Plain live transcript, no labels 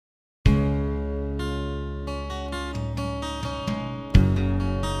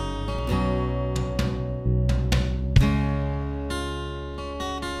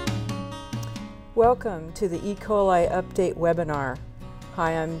Welcome to the E. coli Update webinar.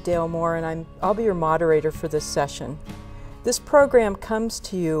 Hi, I'm Dale Moore and I'll be your moderator for this session. This program comes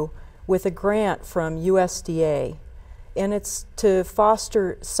to you with a grant from USDA, and it's to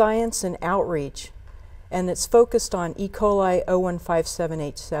foster science and outreach, and it's focused on E. coli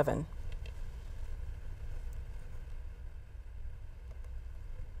 0157H7.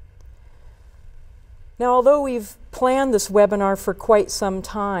 Now, although we've planned this webinar for quite some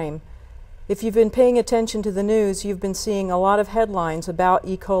time, if you've been paying attention to the news, you've been seeing a lot of headlines about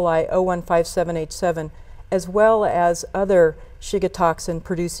E. coli 0157H7, as well as other Shiga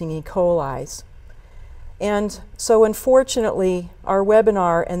toxin-producing E. colis. And so unfortunately, our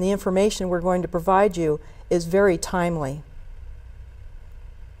webinar and the information we're going to provide you is very timely.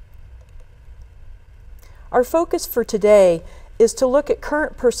 Our focus for today is to look at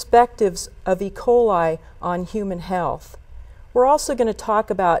current perspectives of E. coli on human health. We're also going to talk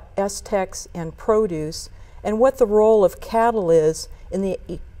about STEX and produce and what the role of cattle is in the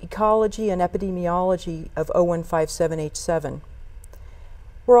ecology and epidemiology of 0157H7.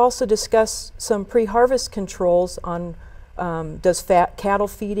 We'll also discuss some pre-harvest controls on does cattle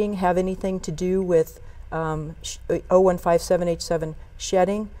feeding have anything to do with 0157H7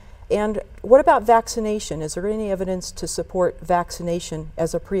 shedding, and what about vaccination? Is there any evidence to support vaccination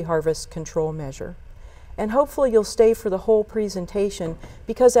as a pre-harvest control measure? And hopefully you'll stay for the whole presentation,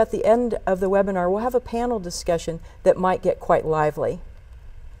 because at the end of the webinar we'll have a panel discussion that might get quite lively.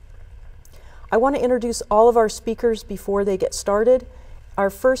 I want to introduce all of our speakers before they get started. Our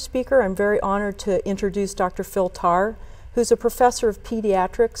first speaker, I'm very honored to introduce Dr. Phil Tarr, who's a professor of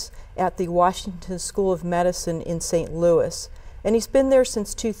pediatrics at the Washington School of Medicine in St. Louis, and he's been there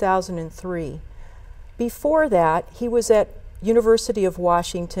since 2003. Before that, he was at University of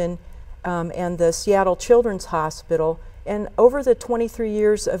Washington and the Seattle Children's Hospital, and over the 23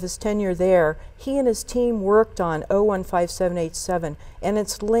 years of his tenure there, he and his team worked on 0157H7 and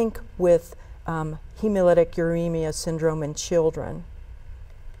its link with hemolytic uremia syndrome in children.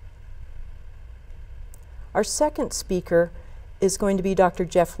 Our second speaker is going to be Dr.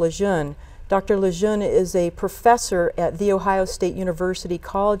 Jeff Lejeune. Dr. Lejeune is a professor at The Ohio State University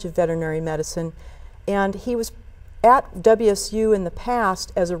College of Veterinary Medicine, and he was at WSU in the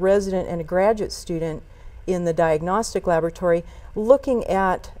past as a resident and a graduate student in the diagnostic laboratory, looking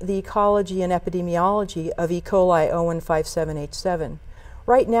at the ecology and epidemiology of E. coli 0157H7.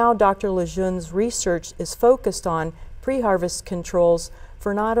 Right now, Dr. Lejeune's research is focused on pre-harvest controls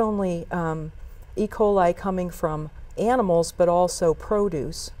for not only E. coli coming from animals, but also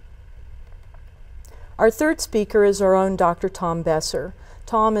produce. Our third speaker is our own Dr. Tom Besser.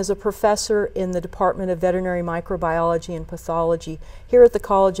 Tom is a professor in the Department of Veterinary Microbiology and Pathology here at the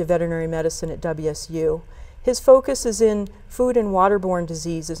College of Veterinary Medicine at WSU. His focus is in food and waterborne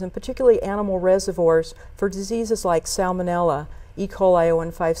diseases, and particularly animal reservoirs for diseases like Salmonella, E. coli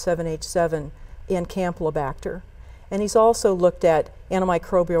 0157H7, and Campylobacter. And he's also looked at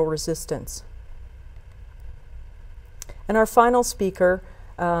antimicrobial resistance. And our final speaker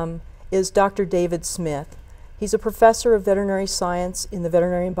is Dr. David Smith. He's a professor of veterinary science in the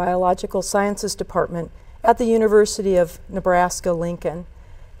Veterinary and Biological Sciences Department at the University of Nebraska-Lincoln.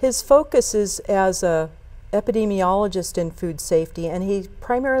 His focus is as an epidemiologist in food safety, and he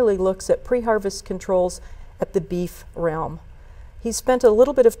primarily looks at pre-harvest controls at the beef realm. He spent a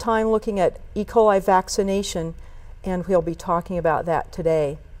little bit of time looking at E. coli vaccination, and we'll be talking about that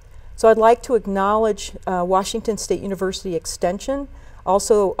today. So I'd like to acknowledge Washington State University Extension,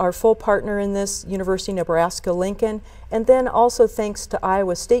 also our full partner in this, University of Nebraska-Lincoln, and then also thanks to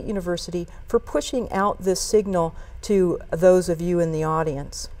Iowa State University for pushing out this signal to those of you in the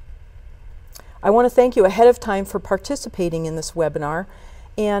audience. I want to thank you ahead of time for participating in this webinar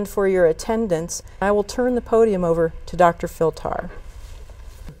and for your attendance. I will turn the podium over to Dr. Phil Tarr.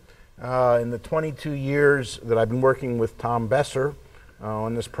 In the 22 years that I've been working with Tom Besser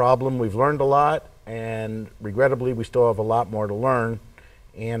on this problem, we've learned a lot, and regrettably we still have a lot more to learn.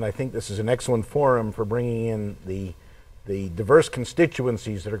 And I think this is an excellent forum for bringing in the diverse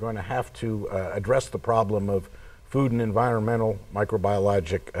constituencies that are going to have to address the problem of food and environmental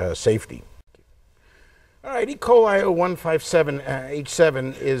microbiologic safety. All right, E. coli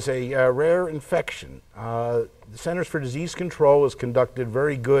 0157H7 is a rare infection. The Centers for Disease Control has conducted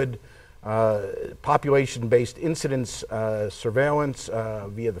very good population-based incidence surveillance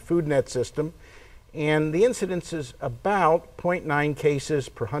via the FoodNet system. And the incidence is about 0.9 cases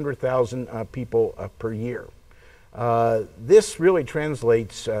per 100,000 people per year. This really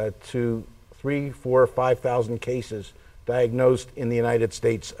translates to 3,000, 4,000, 5,000 cases diagnosed in the United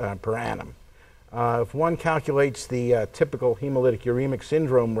States per annum. If one calculates the typical hemolytic uremic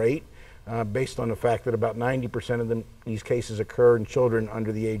syndrome rate, based on the fact that about 90% of these cases occur in children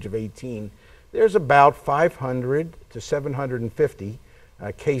under the age of 18. There's about 500 to 750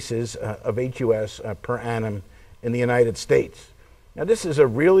 cases of HUS per annum in the United States. Now, this is a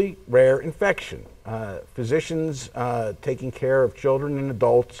really rare infection. Physicians taking care of children and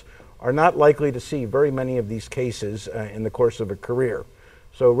adults are not likely to see very many of these cases in the course of a career.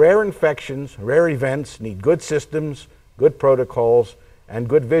 So rare infections, rare events need good systems, good protocols, and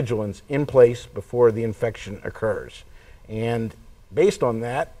good vigilance in place before the infection occurs. And based on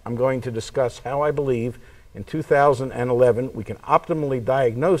that, I'm going to discuss how I believe in 2011 we can optimally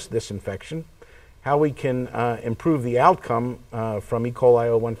diagnose this infection, how we can improve the outcome from E. coli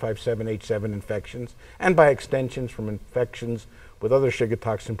 0157H7 infections, and by extensions from infections with other sugar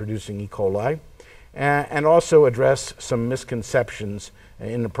toxin producing E. coli, and also address some misconceptions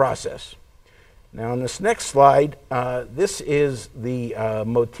in the process. Now, on this next slide, this is the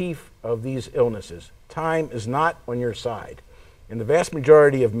motif of these illnesses. Time is not on your side. In the vast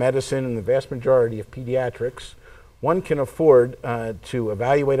majority of medicine and the vast majority of pediatrics, one can afford to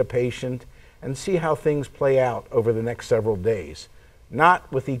evaluate a patient and see how things play out over the next several days.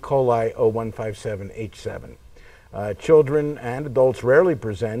 Not with E. coli 0157H7. Children and adults rarely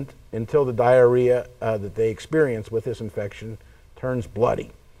present until the diarrhea that they experience with this infection turns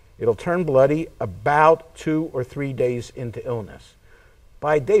bloody. It'll turn bloody about 2 or 3 days into illness.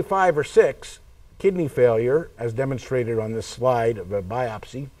 By day 5 or 6, kidney failure, as demonstrated on this slide of a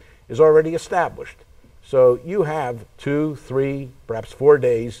biopsy, is already established. So you have 2, 3, perhaps 4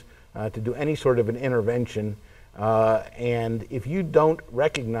 days to do any sort of an intervention. And if you don't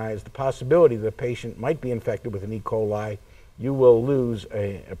recognize the possibility that the patient might be infected with an E. coli, you will lose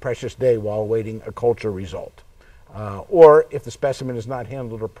a precious day while awaiting a culture result. Or if the specimen is not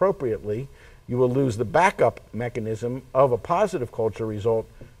handled appropriately, you will lose the backup mechanism of a positive culture result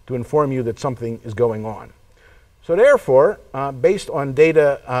to inform you that something is going on. So therefore, based on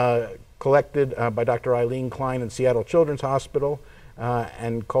data collected by Dr. Eileen Klein at Seattle Children's Hospital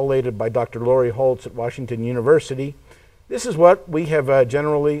and collated by Dr. Lori Holtz at Washington University, this is what we have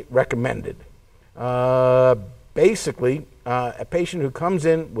generally recommended. Basically, a patient who comes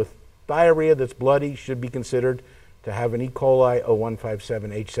in with diarrhea that's bloody should be considered to have an E. coli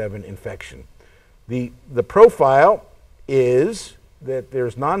 0157H7 infection. The profile is that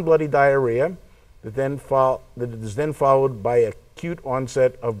there's non-bloody diarrhea that is then followed by acute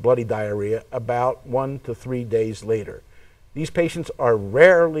onset of bloody diarrhea about 1 to 3 days later. These patients are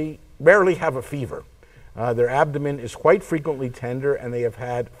rarely have a fever. Their abdomen is quite frequently tender, and they have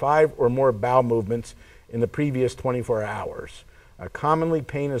had 5 or more bowel movements in the previous 24 hours. Commonly,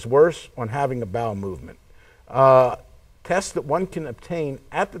 pain is worse on having a bowel movement. Tests that one can obtain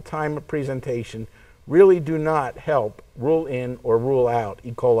at the time of presentation really do not help rule in or rule out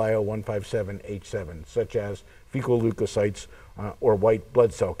E. coli 0157H7, such as fecal leukocytes or white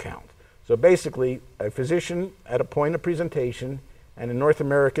blood cell count. So basically, a physician at a point of presentation, and in North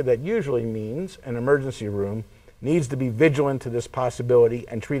America that usually means an emergency room, needs to be vigilant to this possibility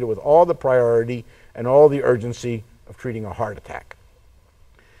and treat it with all the priority and all the urgency of treating a heart attack.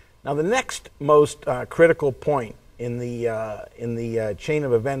 Now, the next most critical point in the chain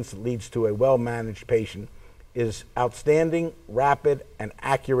of events that leads to a well-managed patient is outstanding, rapid, and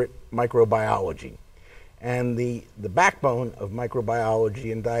accurate microbiology. And the backbone of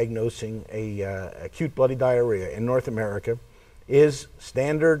microbiology in diagnosing acute bloody diarrhea in North America is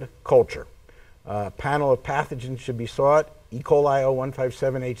standard culture. Panel of pathogens should be sought. E. coli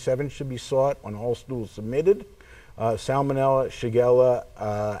 0157H7 should be sought on all stools submitted. Salmonella, Shigella,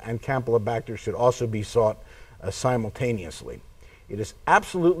 and Campylobacter should also be sought simultaneously. It is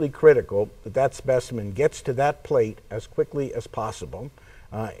absolutely critical that that specimen gets to that plate as quickly as possible.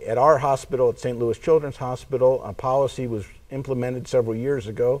 At our hospital, at St. Louis Children's Hospital, a policy was implemented several years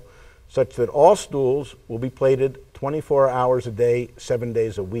ago such that all stools will be plated 24 hours a day, 7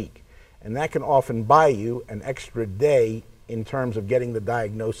 days a week. And that can often buy you an extra day in terms of getting the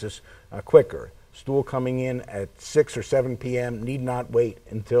diagnosis quicker. Stool coming in at 6 or 7 p.m. need not wait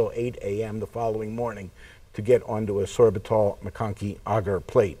until 8 a.m. the following morning to get onto a sorbitol McConkey agar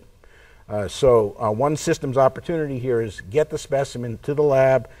plate. So one system's opportunity here is get the specimen to the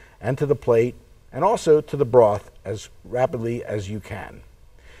lab and to the plate and also to the broth as rapidly as you can.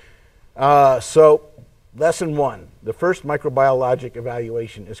 So lesson 1, the first microbiologic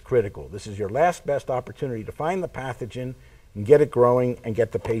evaluation is critical. This is your last best opportunity to find the pathogen and get it growing and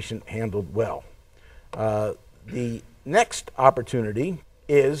get the patient handled well. The next opportunity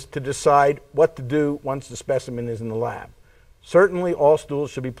is to decide what to do once the specimen is in the lab. Certainly all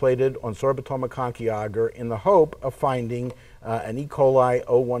stools should be plated on sorbitol McConkey agar in the hope of finding an E. coli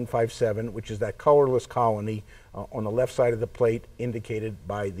 0157, which is that colorless colony on the left side of the plate indicated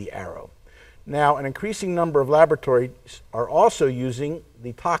by the arrow. Now, an increasing number of laboratories are also using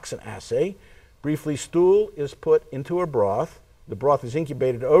the toxin assay. Briefly, stool is put into a broth. The broth is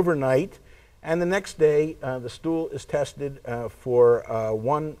incubated overnight, and the next day the stool is tested for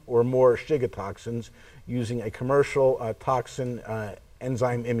one or more Shiga toxins using a commercial toxin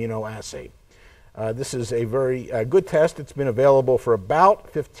enzyme immunoassay. This is a very good test. It's been available for about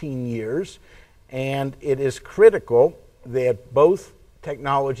 15 years, and it is critical that both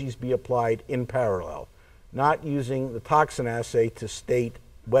technologies be applied in parallel, not using the toxin assay to state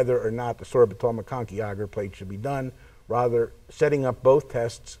whether or not the sorbitol McConkey agar plate should be done, rather setting up both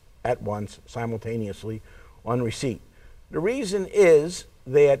tests at once simultaneously on receipt. The reason is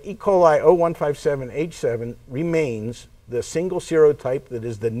that E. coli 0157H7 remains the single serotype that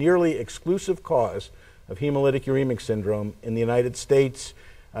is the nearly exclusive cause of hemolytic uremic syndrome in the United States,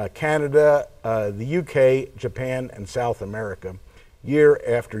 Canada, the UK, Japan, and South America, year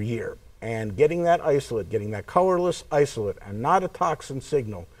after year. And getting that isolate, getting that colorless isolate and not a toxin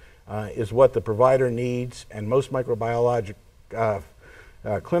signal is what the provider needs, and most microbiologic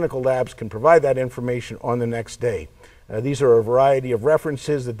clinical labs can provide that information on the next day. These are a variety of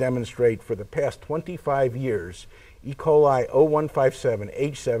references that demonstrate for the past 25 years, E. coli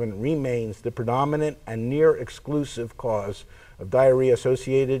 0157H7 remains the predominant and near exclusive cause of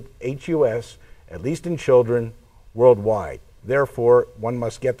diarrhea-associated HUS, at least in children, worldwide. Therefore, one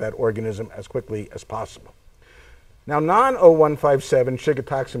must get that organism as quickly as possible. Now, non-0157 Shiga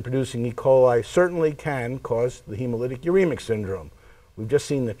toxin producing E. coli certainly can cause the hemolytic uremic syndrome. We've just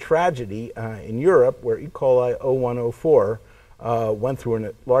seen the tragedy in Europe where E. coli 0104 went through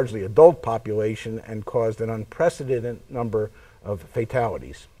a largely adult population and caused an unprecedented number of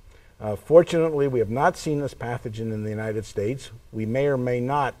fatalities. Fortunately, we have not seen this pathogen in the United States. We may or may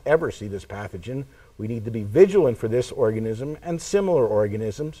not ever see this pathogen. We need to be vigilant for this organism and similar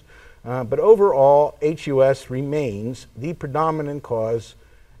organisms. But overall, HUS remains the predominantly caused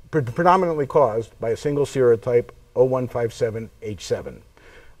by a single serotype 0157H7.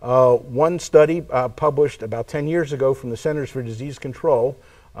 One study published about 10 years ago from the Centers for Disease Control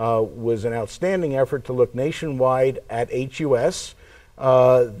was an outstanding effort to look nationwide at HUS.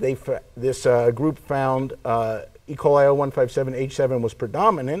 This group found E. coli 0157H7 was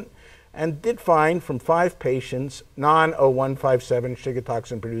predominant and did find from 5 patients non-0157 Shiga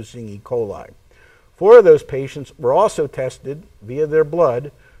toxin producing E. coli. 4 of those patients were also tested via their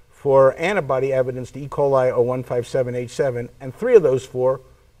blood for antibody evidence to E. coli 0157H7, and 3 of those 4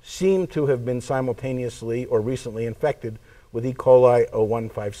 seem to have been simultaneously or recently infected with E. coli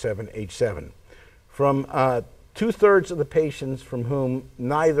 0157H7. From 2/3 of the patients from whom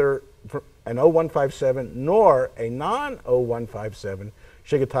neither an 0157 nor a non-0157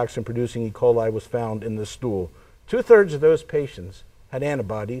 Shiga toxin producing E. coli was found in the stool, 2/3 of those patients had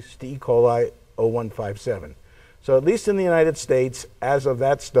antibodies to E. coli 0157. So at least in the United States, as of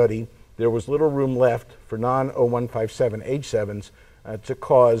that study, there was little room left for non-0157H7s to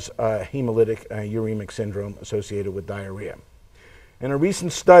cause hemolytic uremic syndrome associated with diarrhea. In a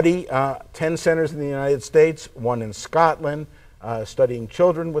recent study, 10 centers in the United States, one in Scotland, studying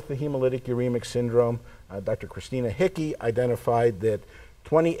children with the hemolytic uremic syndrome, Dr. Christina Hickey identified that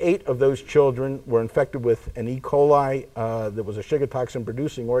 28 of those children were infected with an E. coli that was a Shiga toxin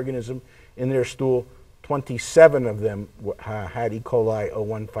producing organism in their stool. 27 of them had E. coli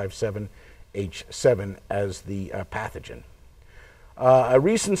 0157H7 as the pathogen. A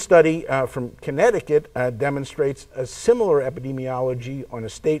recent study from Connecticut demonstrates a similar epidemiology on a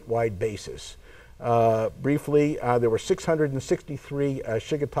statewide basis. Briefly, there were 663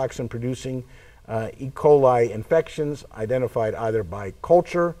 Shiga toxin producing E. coli infections identified either by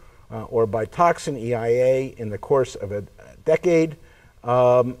culture or by toxin EIA in the course of a decade.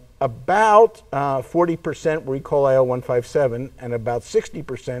 About 40% were E. coli 0157 and about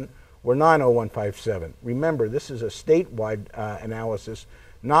 60% were non-0157. Remember, this is a statewide analysis,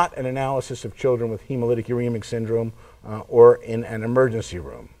 not an analysis of children with hemolytic uremic syndrome or in an emergency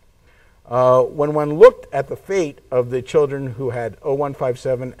room. When one looked at the fate of the children who had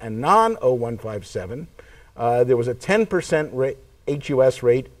 0157 and non-0157, there was a 10% HUS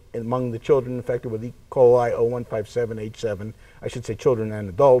rate among the children infected with E. coli 0157H7, I should say children and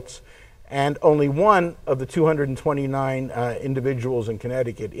adults, and only one of the 229 individuals in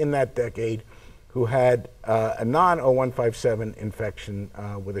Connecticut in that decade who had a non-0157 infection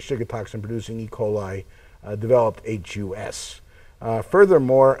with a Shiga toxin producing E. coli developed HUS.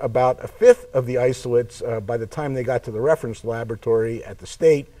 Furthermore, about 1/5 of the isolates, by the time they got to the reference laboratory at the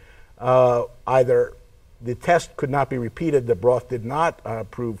state, either the test could not be repeated. The broth did not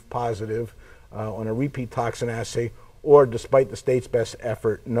prove positive on a repeat toxin assay, or despite the state's best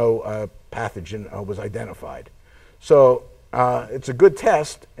effort, no pathogen was identified. So it's a good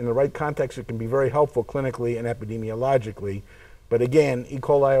test. In the right context, it can be very helpful clinically and epidemiologically. But again, E.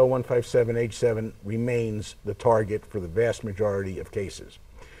 coli 0157H7 remains the target for the vast majority of cases.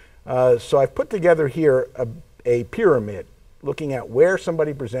 So I've put together here a pyramid looking at where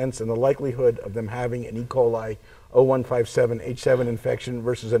somebody presents and the likelihood of them having an E. coli 0157H7 infection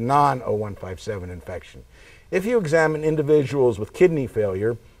versus a non-0157 infection. If you examine individuals with kidney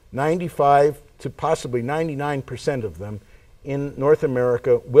failure, 95 to possibly 99% of them in North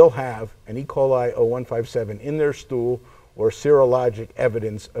America will have an E. coli 0157 in their stool or serologic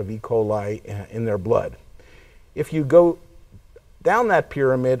evidence of E. coli in their blood. If you go down that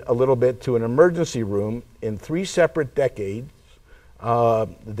pyramid a little bit to an emergency room in 3 separate decades,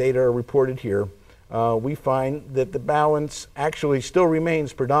 the data are reported here, we find that the balance actually still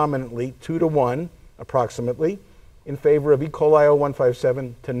remains predominantly 2 to 1, approximately, in favor of E. coli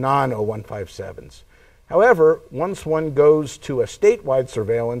 0157 to non-0157s. However, once one goes to a statewide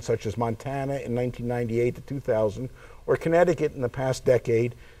surveillance, such as Montana in 1998 to 2000, or Connecticut in the past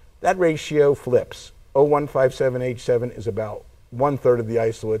decade, that ratio flips. 0157H7 is about 1/3 of the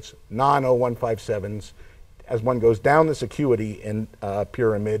isolates, non-0157s, as one goes down this acuity and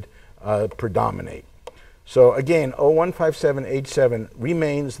pyramid, predominate. So again, 0157H7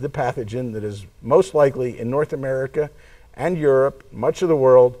 remains the pathogen that is most likely in North America and Europe, much of the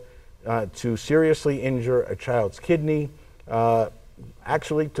world, to seriously injure a child's kidney,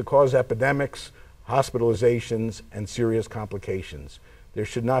 actually to cause epidemics, hospitalizations, and serious complications. There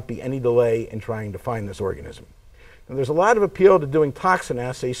should not be any delay in trying to find this organism. Now, there's a lot of appeal to doing toxin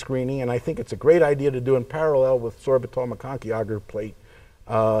assay screening, and I think it's a great idea to do in parallel with sorbitol macaque agar plate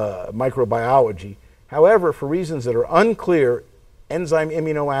microbiology. However, for reasons that are unclear, enzyme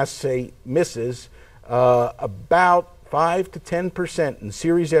immunoassay misses about 5 to 10% in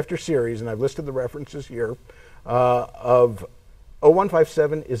series after series, and I've listed the references here, of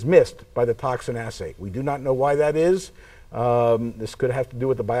 0157 is missed by the toxin assay. We do not know why that is. This could have to do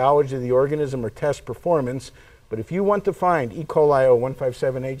with the biology of the organism or test performance, but if you want to find E. coli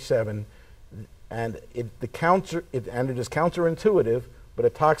 0157H7, and it is counterintuitive, but a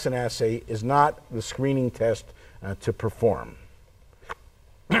toxin assay is not the screening test to perform.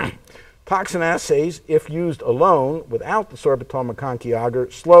 Toxin assays, if used alone without the sorbitol macaque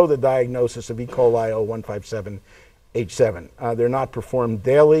agar, slow the diagnosis of E. coli 0157H7. They're not performed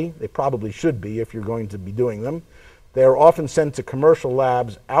daily. They probably should be if you're going to be doing them. They are often sent to commercial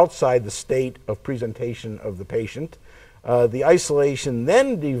labs outside the state of presentation of the patient. The isolation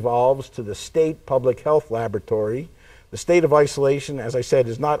then devolves to the state public health laboratory. The state of isolation, as I said,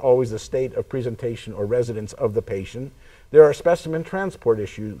 is not always the state of presentation or residence of the patient. There are specimen transport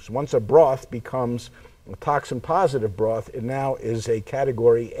issues. Once a broth becomes a toxin-positive broth, it now is a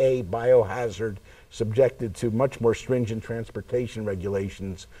Category A biohazard subjected to much more stringent transportation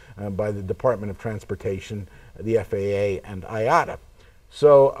regulations by the Department of Transportation, the FAA, and IATA.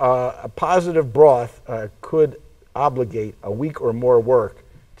 So a positive broth could obligate a week or more work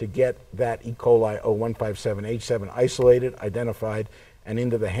to get that E. coli 0157H7 isolated, identified, and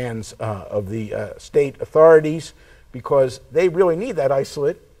into the hands of the state authorities, because they really need that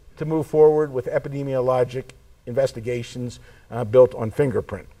isolate to move forward with epidemiologic investigations built on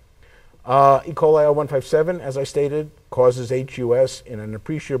fingerprint. E. coli 0157, as I stated, causes HUS in an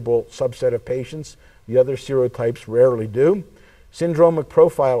appreciable subset of patients. The other serotypes rarely do. Syndromic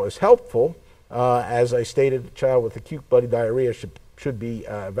profile is helpful. As I stated, a child with acute bloody diarrhea should be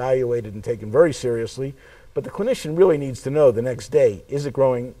evaluated and taken very seriously, but the clinician really needs to know the next day, is it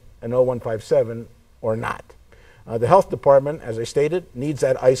growing an 0157 or not? The health department, as I stated, needs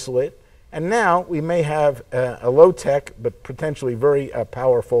that isolate, and now we may have a low-tech but potentially very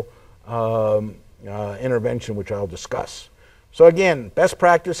powerful intervention, which I'll discuss. So again, best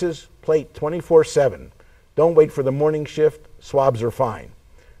practices, plate 24/7. Don't wait for the morning shift, swabs are fine.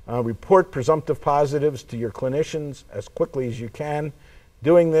 Report presumptive positives to your clinicians as quickly as you can.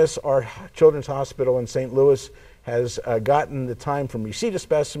 Doing this, our Children's Hospital in St. Louis has gotten the time from receipt of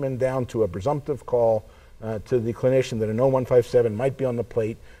specimen down to a presumptive call to the clinician that an 0157 might be on the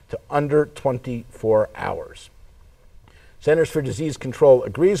plate to under 24 hours. Centers for Disease Control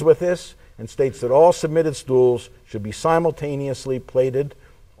agrees with this and states that all submitted stools should be simultaneously plated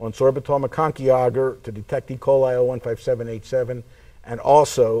on sorbitol macaque agar to detect E. coli 0157H7, and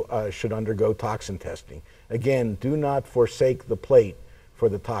also should undergo toxin testing. Again, do not forsake the plate for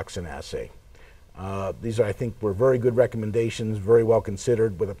the toxin assay. These, I think, were very good recommendations, very well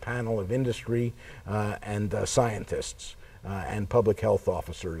considered, with a panel of industry and scientists and public health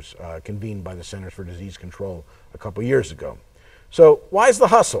officers convened by the Centers for Disease Control a couple years ago. So why's the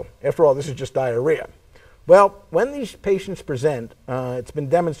hustle? After all, this is just diarrhea. Well, when these patients present, it's been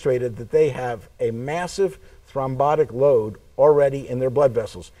demonstrated that they have a massive thrombotic load already in their blood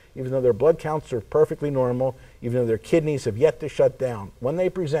vessels. Even though their blood counts are perfectly normal, even though their kidneys have yet to shut down, when they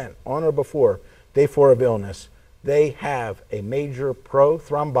present on or before day 4 of illness, they have a major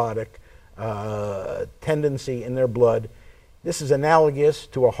prothrombotic tendency in their blood. This is analogous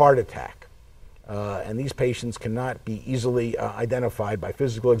to a heart attack. And these patients cannot be easily identified by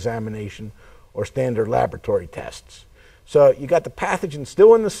physical examination or standard laboratory tests. So you got the pathogen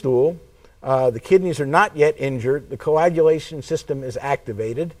still in the stool. The kidneys are not yet injured. The coagulation system is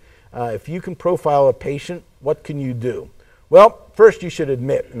activated. If you can profile a patient, what can you do? Well, first you should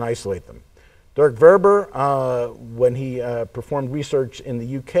admit and isolate them. Dirk Verber, when he performed research in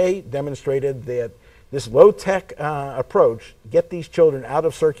the UK, demonstrated that this low-tech approach, get these children out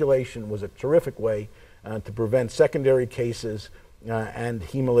of circulation, was a terrific way to prevent secondary cases and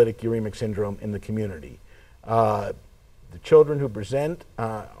hemolytic uremic syndrome in the community. The children who present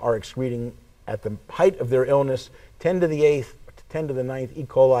are excreting, at the height of their illness, 10 to the 8th to 10 to the 9th E.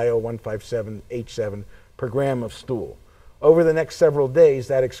 coli O157H7 per gram of stool. Over the next several days,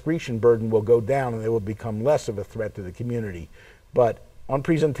 that excretion burden will go down and they will become less of a threat to the community. But on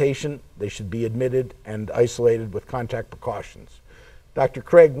presentation, they should be admitted and isolated with contact precautions. Dr.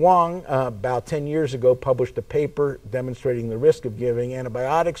 Craig Wong, about 10 years ago, published a paper demonstrating the risk of giving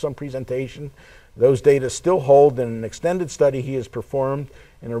antibiotics on presentation. Those data still hold in an extended study he has performed.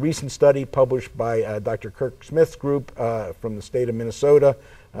 In a recent study published by Dr. Kirk Smith's group from the state of Minnesota,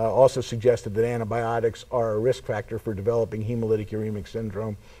 also suggested that antibiotics are a risk factor for developing hemolytic uremic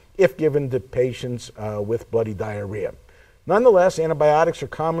syndrome if given to patients with bloody diarrhea. Nonetheless, antibiotics are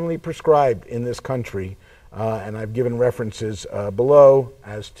commonly prescribed in this country, and I've given references below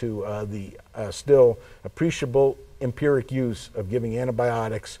as to the still appreciable empiric use of giving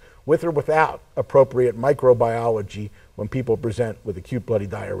antibiotics with or without appropriate microbiology when people present with acute bloody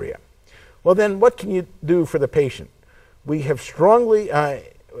diarrhea. Well then, what can you do for the patient? We have strongly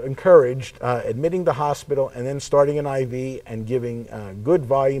encouraged admitting to hospital and then starting an IV and giving good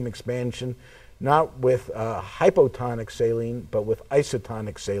volume expansion, not with hypotonic saline, but with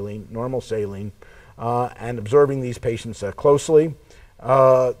isotonic saline, normal saline, and observing these patients closely.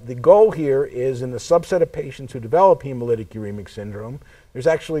 The goal here is, in the subset of patients who develop hemolytic uremic syndrome, there's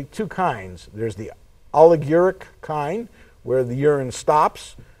actually two kinds. There's the oliguric kind, where the urine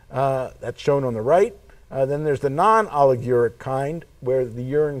stops. That's shown on the right. Then there's the non-oliguric kind, where the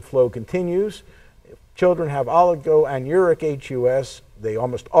urine flow continues. If children have oligoanuric HUS, they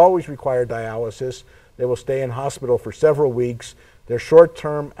almost always require dialysis. They will stay in hospital for several weeks. Their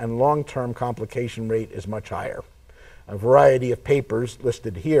short-term and long-term complication rate is much higher. A variety of papers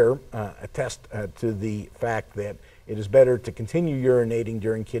listed here attest to the fact that it is better to continue urinating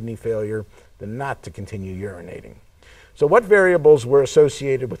during kidney failure than not to continue urinating. So what variables were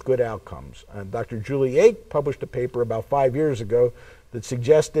associated with good outcomes? Dr. Julie Ake published a paper about 5 years ago that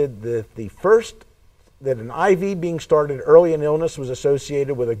suggested that that an IV being started early in illness was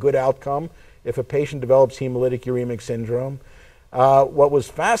associated with a good outcome if a patient develops hemolytic uremic syndrome. What was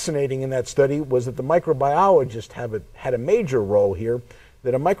fascinating in that study was that the microbiologist had a major role here,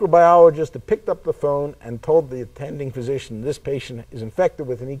 that a microbiologist had picked up the phone and told the attending physician, this patient is infected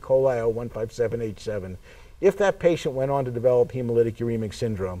with an E. coli O157H7. If that patient went on to develop hemolytic uremic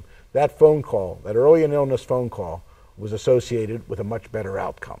syndrome, that phone call, that early in illness phone call, was associated with a much better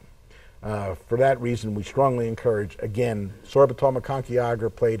outcome. For that reason, we strongly encourage, again, sorbitol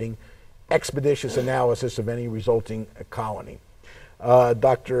meconchiagar plating, expeditious analysis of any resulting colony.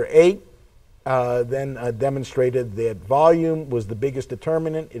 Dr. A then demonstrated that volume was the biggest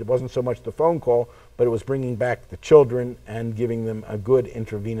determinant. It wasn't so much the phone call, but it was bringing back the children and giving them a good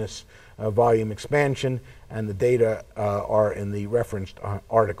intravenous volume expansion, and the data are in the referenced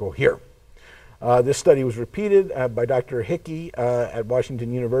article here. This study was repeated by Dr. Hickey at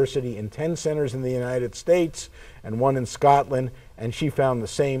Washington University in 10 centers in the United States and 1 in Scotland, and she found the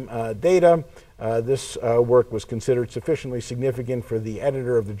same data. This work was considered sufficiently significant for the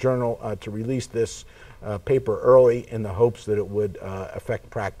editor of the journal to release this paper early in the hopes that it would affect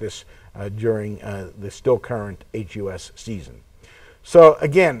practice during the still current HUS season. So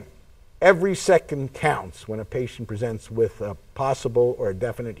again, every second counts when a patient presents with a possible or a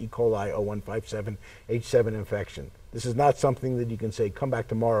definite E. coli O157H7 infection. This is not something that you can say, come back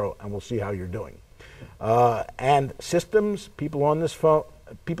tomorrow and we'll see how you're doing. And systems, people on this phone,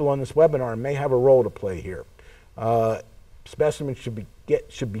 people on this webinar may have a role to play here. Specimens should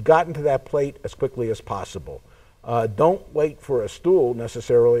be gotten to that plate as quickly as possible. Don't wait for a stool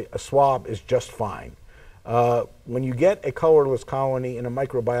necessarily. A swab is just fine. When you get a colorless colony in a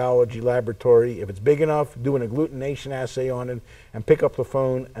microbiology laboratory, if it's big enough, do an agglutination assay on it and pick up the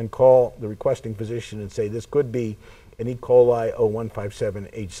phone and call the requesting physician and say, this could be an E. coli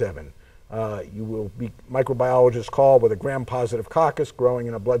 0157H7. Microbiologists call with a gram-positive coccus growing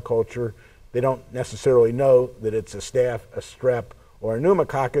in a blood culture. They don't necessarily know that it's a staph, a strep, or a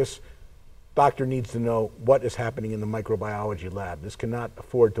pneumococcus. Doctor needs to know what is happening in the microbiology lab. This cannot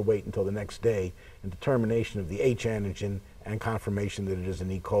afford to wait until the next day in determination of the H antigen and confirmation that it is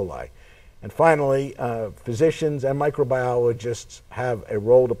an E. coli. And finally, physicians and microbiologists have a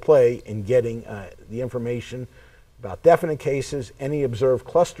role to play in getting the information about definite cases, any observed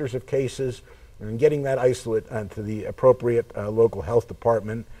clusters of cases, and getting that isolate to the appropriate local health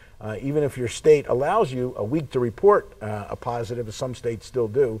department. Even if your state allows you a week to report a positive, as some states still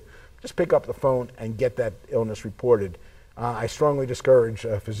do, just pick up the phone and get that illness reported. I strongly discourage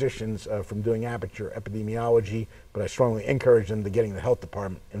physicians from doing aperture epidemiology, but I strongly encourage them to getting the health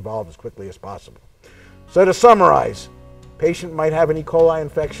department involved as quickly as possible. So to summarize, patient might have an E. coli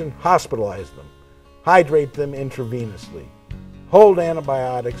infection, hospitalize them, hydrate them intravenously, hold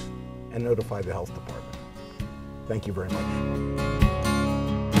antibiotics, and notify the health department. Thank you very much.